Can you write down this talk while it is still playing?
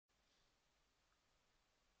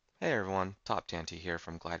Hey everyone, Tanti here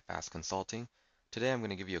from GlideFast Consulting. Today I'm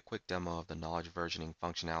going to give you a quick demo of the knowledge versioning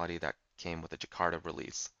functionality that came with the Jakarta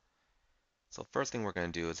release. So first thing we're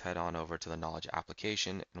going to do is head on over to the knowledge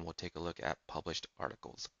application and we'll take a look at published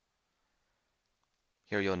articles.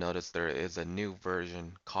 Here you'll notice there is a new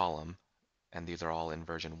version column and these are all in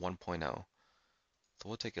version 1.0. So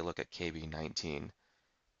we'll take a look at KB19.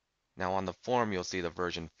 Now on the form you'll see the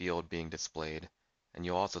version field being displayed and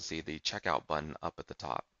you'll also see the checkout button up at the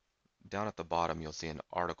top. Down at the bottom, you'll see an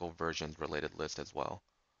article versions related list as well.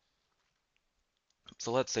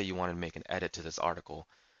 So let's say you wanted to make an edit to this article.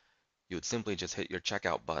 You would simply just hit your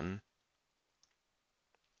checkout button,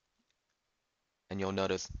 and you'll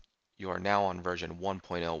notice you are now on version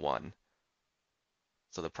 1.01.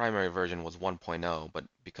 So the primary version was 1.0, but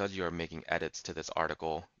because you are making edits to this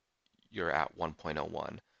article, you're at 1.01.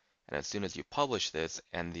 And as soon as you publish this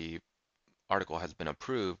and the article has been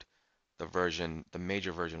approved, the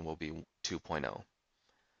major version will be 2.0.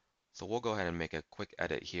 So we'll go ahead and make a quick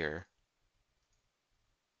edit here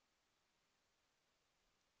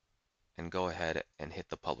and go ahead and hit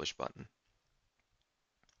the publish button.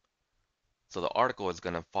 So the article is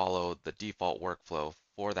going to follow the default workflow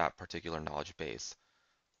for that particular knowledge base.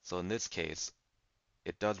 So in this case,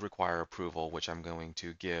 it does require approval, which I'm going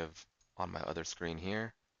to give on my other screen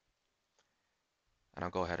here. And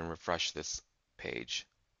I'll go ahead and refresh this page.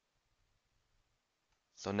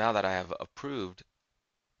 So now that I have approved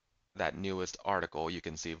that newest article, you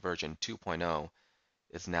can see version 2.0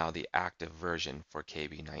 is now the active version for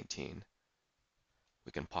KB19.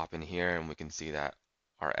 We can pop in here and we can see that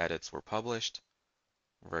our edits were published,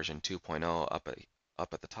 version 2.0 up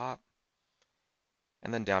at the top.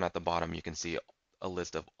 And then down at the bottom, you can see a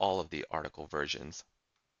list of all of the article versions.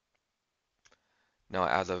 Now,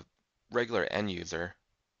 as a regular end user,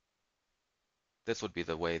 this would be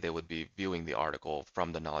the way they would be viewing the article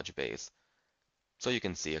from the knowledge base. So you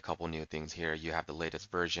can see a couple new things here. You have the latest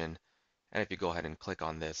version, and if you go ahead and click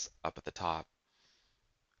on this up at the top,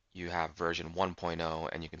 you have version 1.0,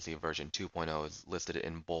 and you can see version 2.0 is listed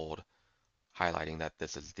in bold, highlighting that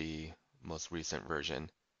this is the most recent version.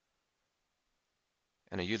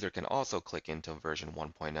 And a user can also click into version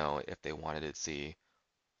 1.0 if they wanted to see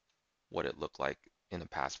what it looked like in a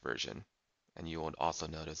past version. And you will also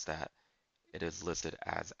notice that it is listed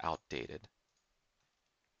as outdated.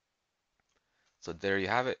 So there you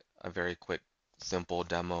have it, a very quick, simple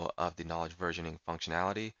demo of the knowledge versioning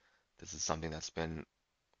functionality. This is something that's been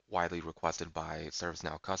widely requested by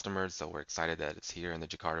ServiceNow customers, so we're excited that it's here in the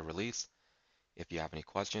Jakarta release. If you have any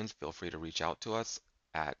questions, feel free to reach out to us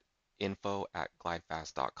at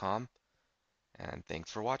info@glidefast.com. And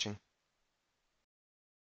thanks for watching.